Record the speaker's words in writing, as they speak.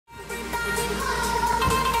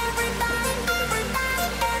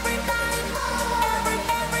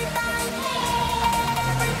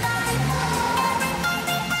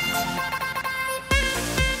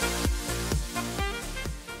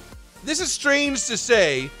this is strange to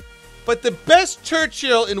say, but the best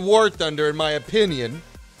Churchill in War Thunder, in my opinion,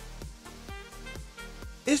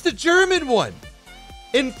 is the German one.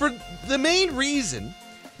 And for the main reason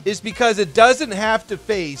is because it doesn't have to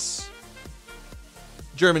face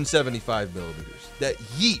German 75 millimeters that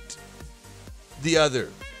yeet the other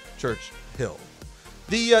Churchill.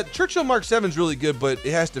 The Churchill Mark 7 is really good, but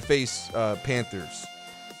it has to face Panthers.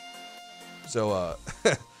 So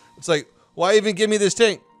it's like, why even give me this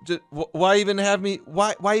tank? Why even have me?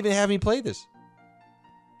 Why even have me play this?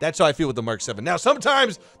 That's how I feel with the Mark 7. Now,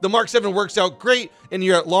 sometimes the Mark 7 works out great, and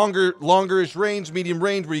you're at longerish range, medium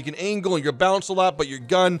range, where you can angle and you bounce a lot, but your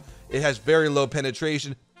gun, it has very low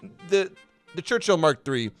penetration. The Churchill Mark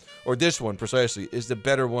 3, or this one precisely, is the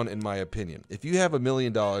better one in my opinion. If you have $1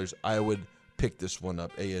 million, I would pick this one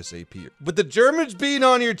up ASAP. With the Germans being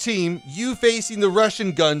on your team, you facing the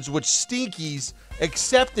Russian guns, which stinkies,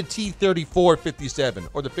 except the T-34-57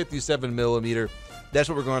 or the 57 millimeter. That's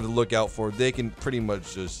what we're going to have to look out for. They can pretty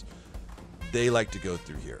much just, they like to go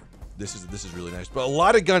through here. This is really nice, but a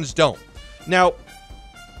lot of guns don't. Now,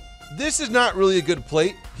 this is not really a good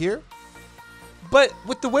plate here, but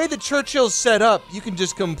with the way the Churchill's set up, you can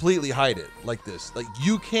just completely hide it like this. Like,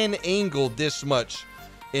 you can angle this much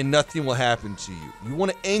and nothing will happen to you. You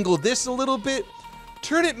want to angle this a little bit,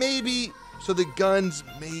 turn it maybe so the gun's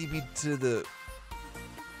maybe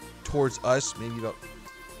towards us, maybe about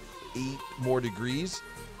 8 more degrees,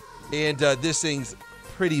 and this thing's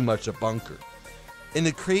pretty much a bunker. And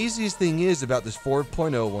the craziest thing is about this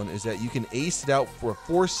 4.0 one is that you can ace it out for a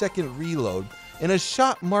 4-second reload and a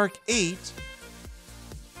shot Mark 8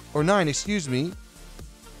 or 9, excuse me,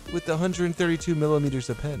 with 132 millimeters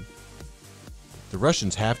of pen. The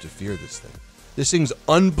Russians have to fear this thing. This thing's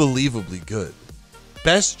unbelievably good.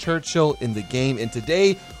 Best Churchill in the game, and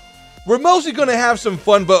today we're mostly going to have some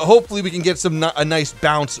fun, but hopefully we can get a nice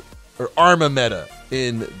bounce or armor meta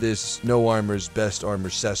in this no armor's best armor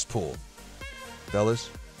cesspool. Fellas,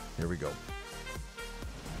 here we go.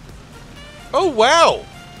 Oh, wow!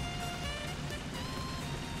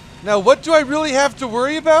 Now, what do I really have to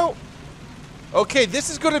worry about? Okay, this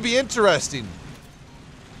is going to be interesting.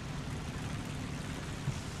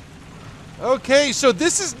 Okay, so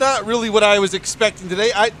this is not really what I was expecting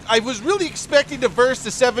today. I was really expecting to verse the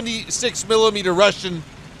 76 millimeter Russian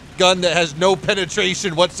gun that has no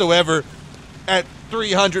penetration whatsoever at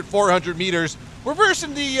 300, 400 meters. We're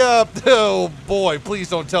versing the, oh boy, please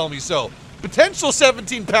don't tell me so. Potential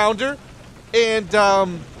 17 pounder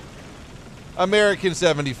and American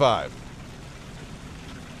 75.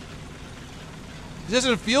 It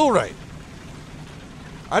doesn't feel right.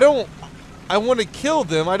 I want to kill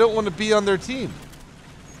them. I don't want to be on their team.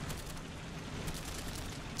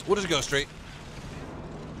 We'll just go straight.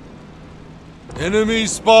 Enemy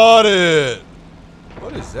spotted.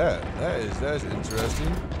 What is that? That's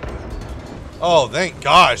interesting. Oh, thank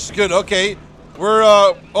gosh. Good. Okay. We're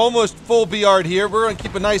almost full BR'd here. We're going to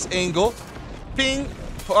keep a nice angle. Ping.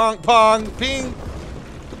 Pong. Pong. Ping.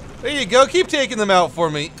 There you go. Keep taking them out for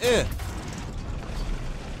me.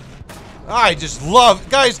 I just love,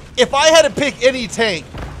 guys, if I had to pick any tank,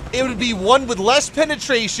 it would be one with less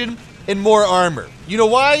penetration and more armor. You know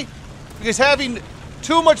why? Because having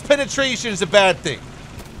too much penetration is a bad thing.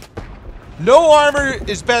 No armor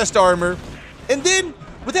is best armor. And then,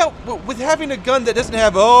 with having a gun that doesn't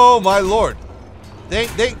have, oh my lord.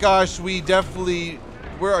 Thank gosh, we definitely,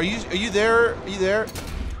 where are you there? Are you there?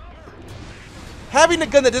 Having a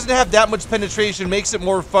gun that doesn't have that much penetration makes it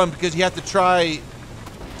more fun because you have to try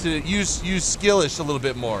to use skillish a little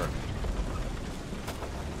bit more.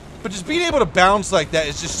 But just being able to bounce like that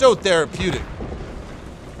is just so therapeutic.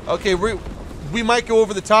 Okay, we might go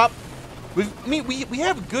over the top. We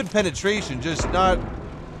have good penetration, just not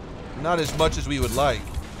as much as we would like.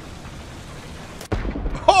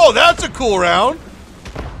 Oh, that's a cool round.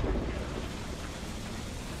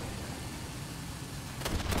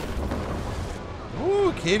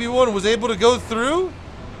 Ooh, KB1 was able to go through.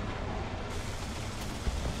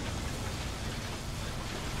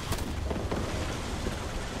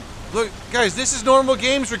 Look, guys, this is normal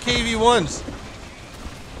games for KV1s.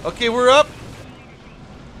 Okay, we're up.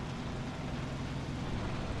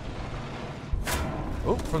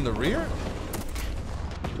 Oh, from the rear?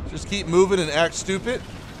 Just keep moving and act stupid.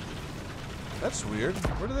 That's weird.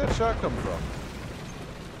 Where did that shot come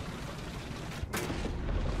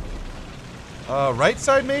from? Right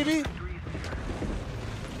side, maybe?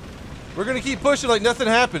 We're gonna keep pushing like nothing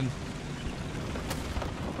happened.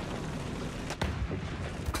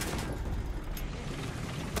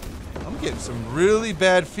 Getting some really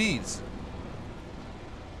bad feeds.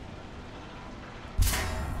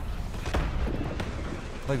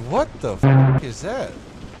 Like, what the f is that?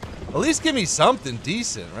 At least give me something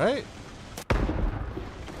decent, right?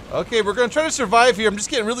 Okay, we're gonna try to survive here. I'm just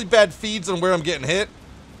getting really bad feeds on where I'm getting hit.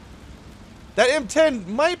 That M10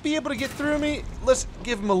 might be able to get through me. Let's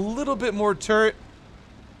give him a little bit more turret.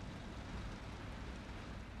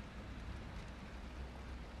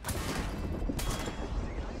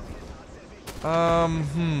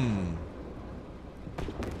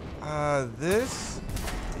 This?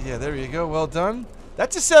 Yeah, there you go. Well done.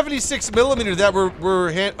 That's a 76 millimeter that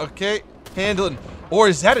we're handling. Or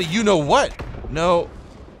is that a you-know-what? No.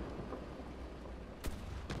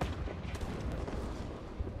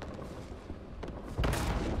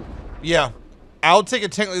 Yeah. I'll take a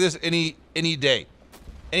tank like this any day.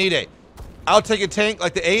 Any day. I'll take a tank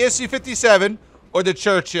like the ASU-57 or the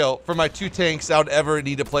Churchill for my 2 tanks I would ever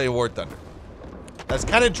need to play War Thunder. That's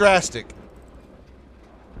kind of drastic.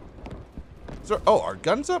 So, oh, our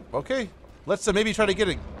gun's up? Okay. Let's maybe try to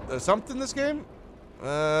get a something this game.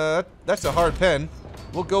 That's a hard pen.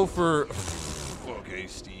 We'll go for... Okay,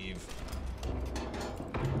 Steve.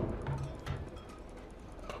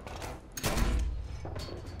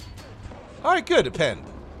 Alright, good. A pen.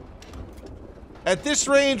 At this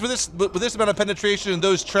range, with this amount of penetration and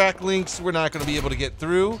those track links, we're not going to be able to get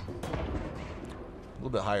through. A little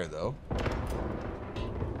bit higher, though.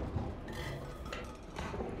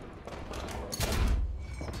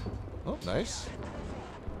 Oh, nice.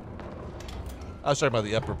 I was talking about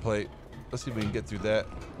the upper plate. Let's see if we can get through that.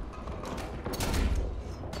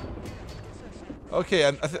 Okay,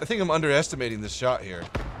 I think I'm underestimating this shot here.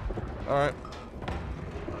 Alright.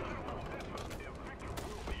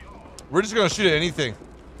 We're just gonna shoot at anything.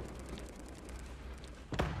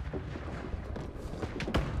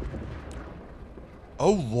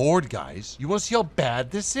 Oh Lord, guys. You wanna see how bad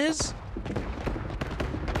this is?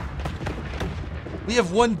 We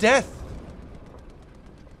have 1 death.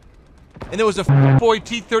 And it was a boy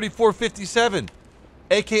T-3457,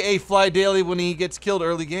 aka Fly Daily when he gets killed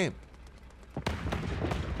early game.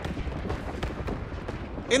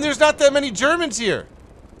 And there's not that many Germans here.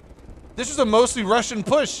 This was a mostly Russian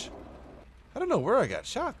push. I don't know where I got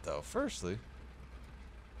shot though, firstly.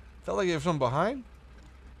 Felt like it was from behind.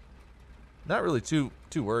 Not really too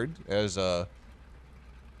worried as the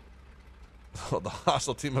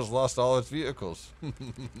hostile team has lost all its vehicles.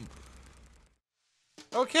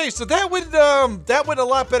 Okay, so that went a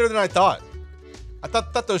lot better than I thought. I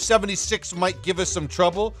thought those 76 might give us some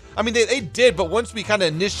trouble. I mean, they did, but once we kind of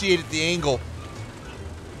initiated the angle,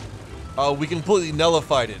 we completely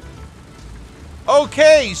nullified it.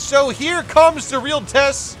 Okay, so here comes the real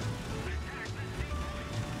test.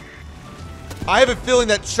 I have a feeling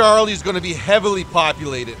that Charlie's going to be heavily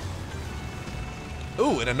populated.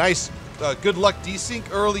 Ooh, and a nice good luck desync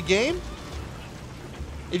early game.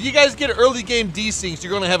 If you guys get early game desyncs, you're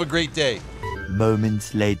going to have a great day.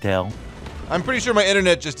 Moments later. I'm pretty sure my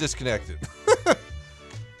internet just disconnected.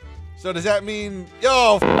 So does that mean...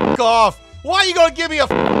 Yo, f*** off. Why are you going to give me a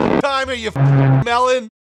timer, you melon?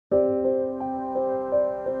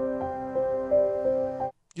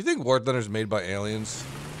 You think War Thunder is made by aliens?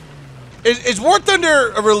 Is War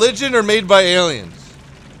Thunder a religion or made by aliens?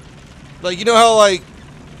 Like, you know how, like,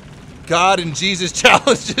 God and Jesus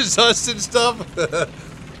challenges us and stuff?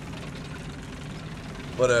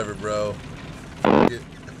 Whatever, bro.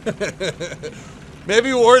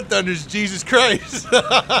 Maybe War Thunder's Jesus Christ.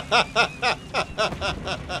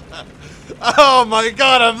 Oh my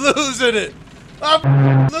God, I'm losing it.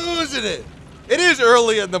 I'm losing it. It is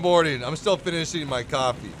early in the morning. I'm still finishing my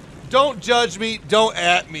coffee. Don't judge me. Don't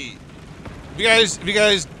at me. If you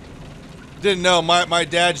guys didn't know, my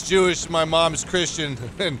dad's Jewish, my mom's Christian,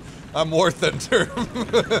 and I'm War Thunder.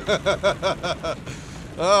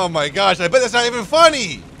 Oh my gosh, I bet that's not even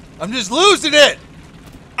funny. I'm just losing it.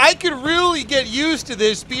 I could really get used to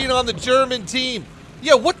this being on the German team.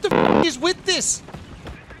 Yeah, what the f is with this?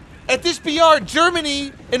 At this BR,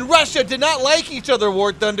 Germany and Russia did not like each other,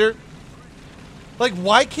 War Thunder. Like,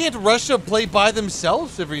 why can't Russia play by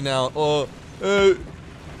themselves every now? Our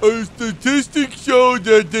statistics show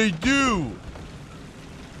that they do.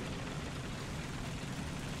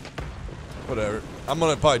 Whatever. I'm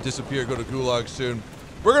gonna probably disappear, go to Gulag soon.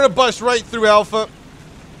 We're gonna bust right through Alpha.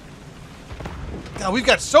 God, we've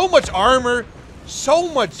got so much armor, so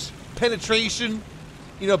much penetration.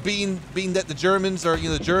 You know, being that the Germans are,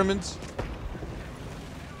 the Germans.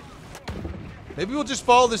 Maybe we'll just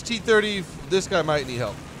follow this T-30. This guy might need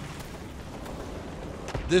help.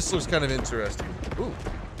 This looks kind of interesting. Ooh.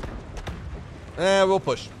 We'll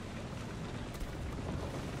push.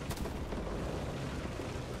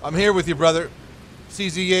 I'm here with you, brother.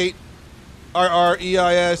 CZ8,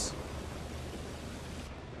 RREIS.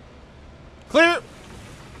 Clear.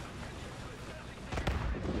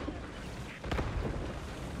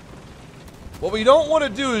 What we don't want to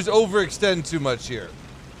do is overextend too much here.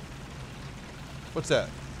 What's that?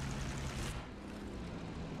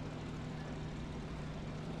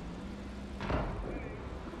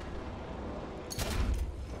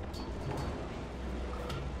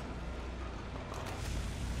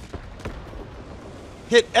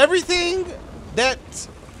 Hit everything that...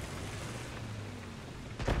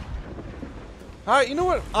 Alright, you know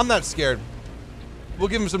what? I'm not scared. We'll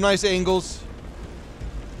give him some nice angles.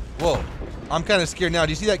 Whoa. I'm kind of scared now. Do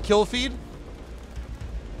you see that kill feed?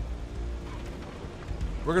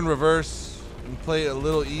 We're going to reverse and play it a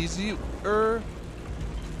little easier.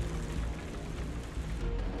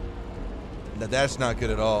 Now that's not good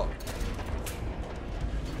at all.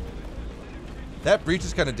 That breach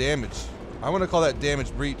is kind of damaged. I want to call that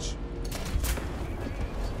damaged breach.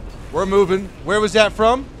 We're moving. Where was that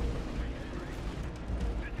from?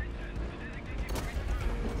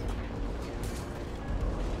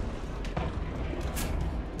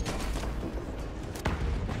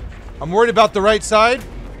 I'm worried about the right side.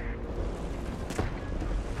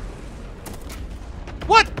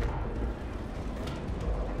 What?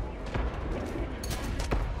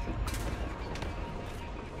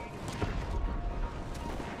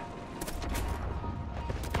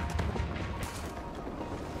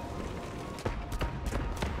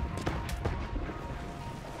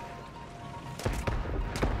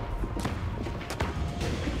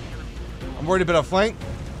 I'm worried about a flank.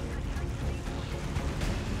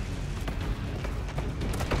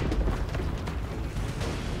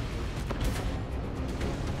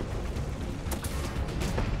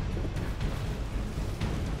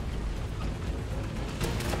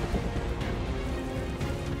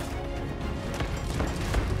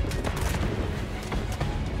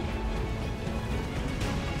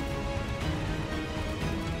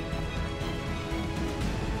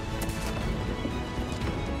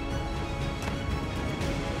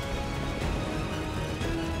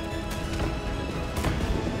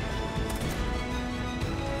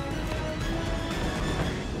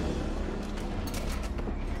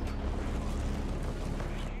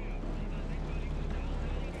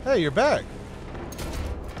 Hey, you're back.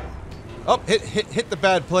 Oh, hit the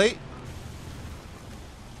bad plate.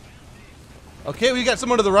 Okay, we got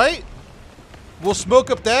someone to the right. We'll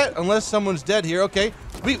smoke up that unless someone's dead here. Okay,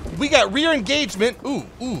 we got rear engagement. Ooh,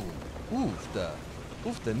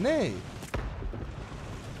 the nay.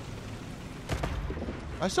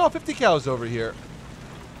 I saw 50 cows over here.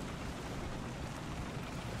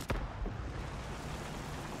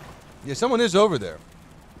 Yeah, someone is over there.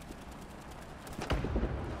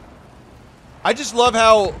 I just love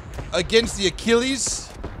how, against the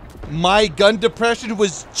Achilles, my gun depression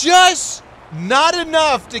was just not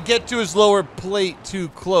enough to get to his lower plate too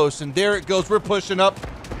close. And there it goes. We're pushing up.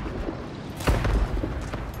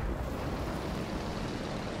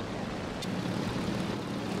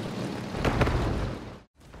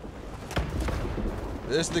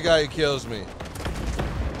 This is the guy who kills me.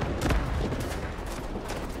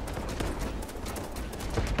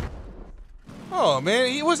 Oh man,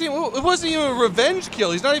 it wasn't even a revenge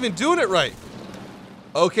kill. He's not even doing it right.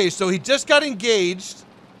 Okay, so he just got engaged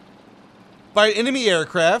by an enemy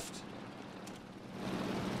aircraft.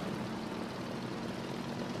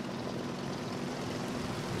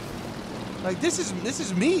 Like this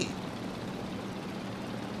is me.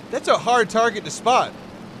 That's a hard target to spot.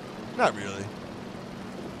 Not really.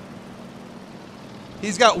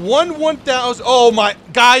 He's got 1,000. Oh my,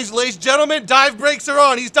 guys, ladies and gentlemen, dive brakes are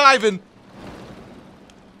on. He's diving.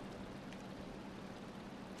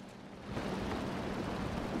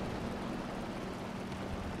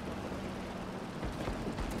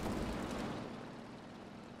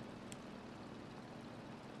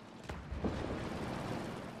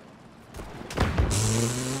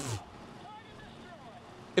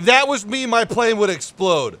 If that was me, my plane would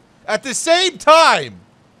explode. At the same time,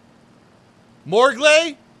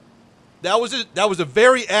 Morgley, that was a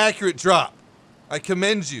very accurate drop. I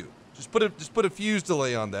commend you. Just put a fuse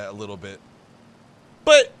delay on that a little bit.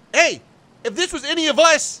 But hey, if this was any of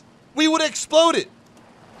us, we would have exploded.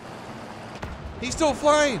 He's still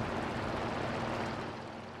flying.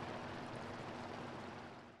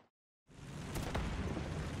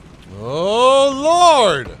 Oh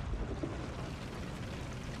Lord.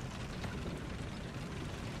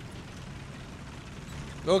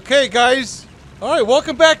 Okay, guys. All right,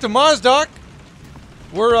 welcome back to Mozdok.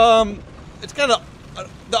 We're it's kind of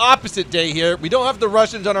the opposite day here. We don't have the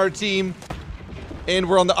Russians on our team, and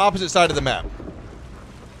we're on the opposite side of the map.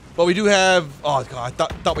 But we do have. Oh God, I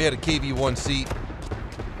thought we had a KV-1 seat.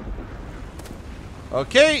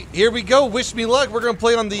 Okay, here we go. Wish me luck. We're going to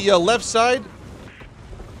play on the left side.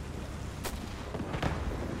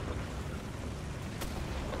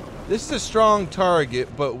 This is a strong target,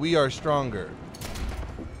 but we are stronger.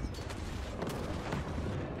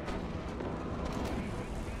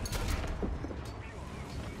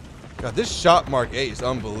 God, this shot mark 8 is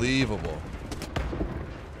unbelievable.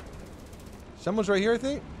 Someone's right here, I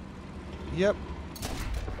think. Yep.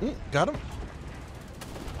 Got him.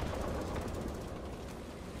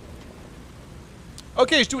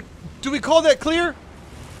 Okay, do we call that clear?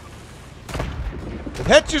 If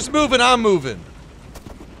Hetcher's moving, I'm moving.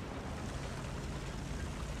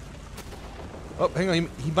 Oh, hang on.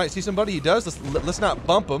 He might see somebody. He does. Let's not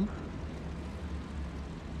bump him.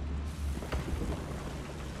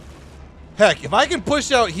 Heck, if I can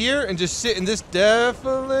push out here and just sit in this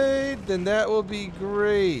defilade, then that will be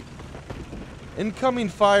great. Incoming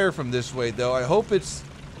fire from this way, though. I hope it's...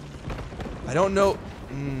 I don't know...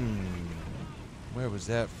 Where was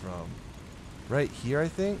that from? Right here, I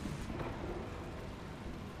think?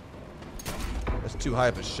 That's too high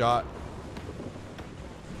of a shot.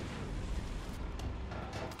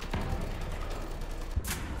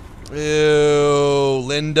 Ew,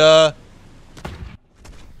 Linda.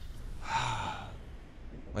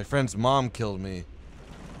 My friend's mom killed me.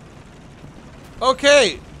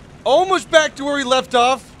 Okay, almost back to where we left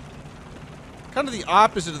off. Kind of the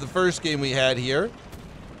opposite of the first game we had here.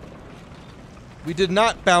 We did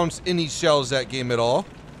not bounce any shells that game at all.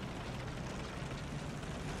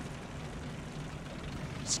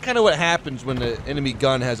 It's kind of what happens when the enemy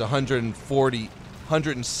gun has 140,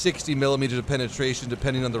 160 millimeters of penetration,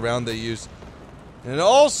 depending on the round they use. And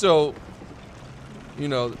also, you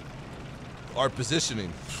know, our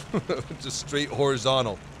positioning. Just straight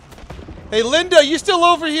horizontal. Hey, Linda, you still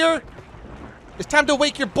over here? It's time to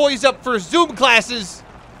wake your boys up for Zoom classes.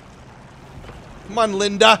 Come on,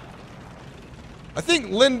 Linda. I think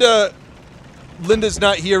Linda's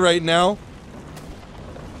not here right now.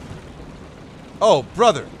 Oh,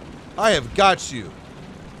 brother, I have got you.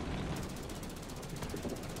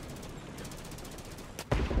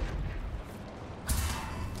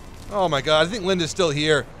 Oh my God, I think Linda's still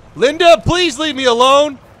here. Linda, please leave me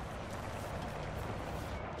alone.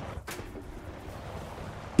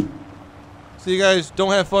 So you guys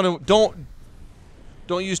don't have fun and don't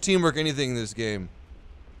use teamwork or anything in this game.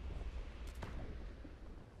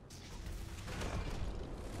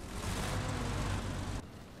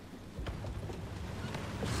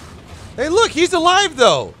 Hey, look, he's alive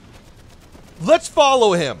though. Let's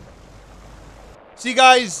follow him. See,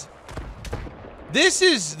 guys, this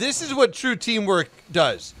is what true teamwork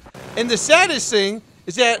does. And the saddest thing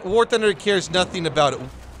is that War Thunder cares nothing about it.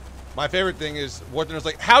 My favorite thing is War Thunder's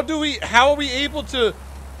like, how are we able to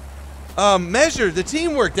measure the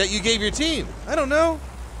teamwork that you gave your team? I don't know.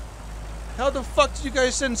 How the fuck did you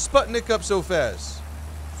guys send Sputnik up so fast?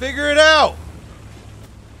 Figure it out.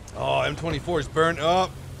 Oh, M24 is burned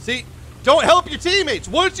up. See, don't help your teammates.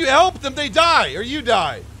 Once you help them, they die, or you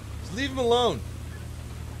die. Just leave them alone.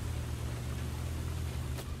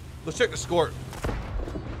 Let's check the score.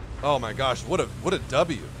 Oh my gosh, what a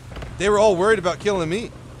W. They were all worried about killing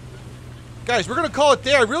me. Guys, we're gonna call it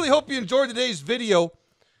there. I really hope you enjoyed today's video.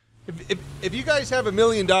 If you guys have $1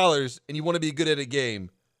 million and you want to be good at a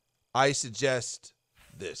game, I suggest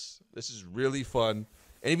this. This is really fun.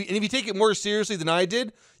 And if you take it more seriously than I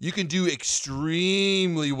did, you can do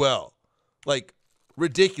extremely well. Like,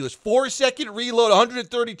 ridiculous. 4-second reload,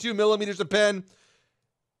 132 millimeters of pen.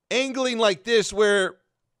 Angling like this where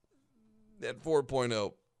at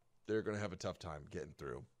 4.0, they're going to have a tough time getting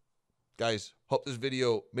through. Guys, hope this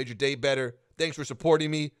video made your day better. Thanks for supporting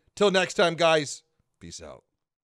me. Till next time, guys. Peace out.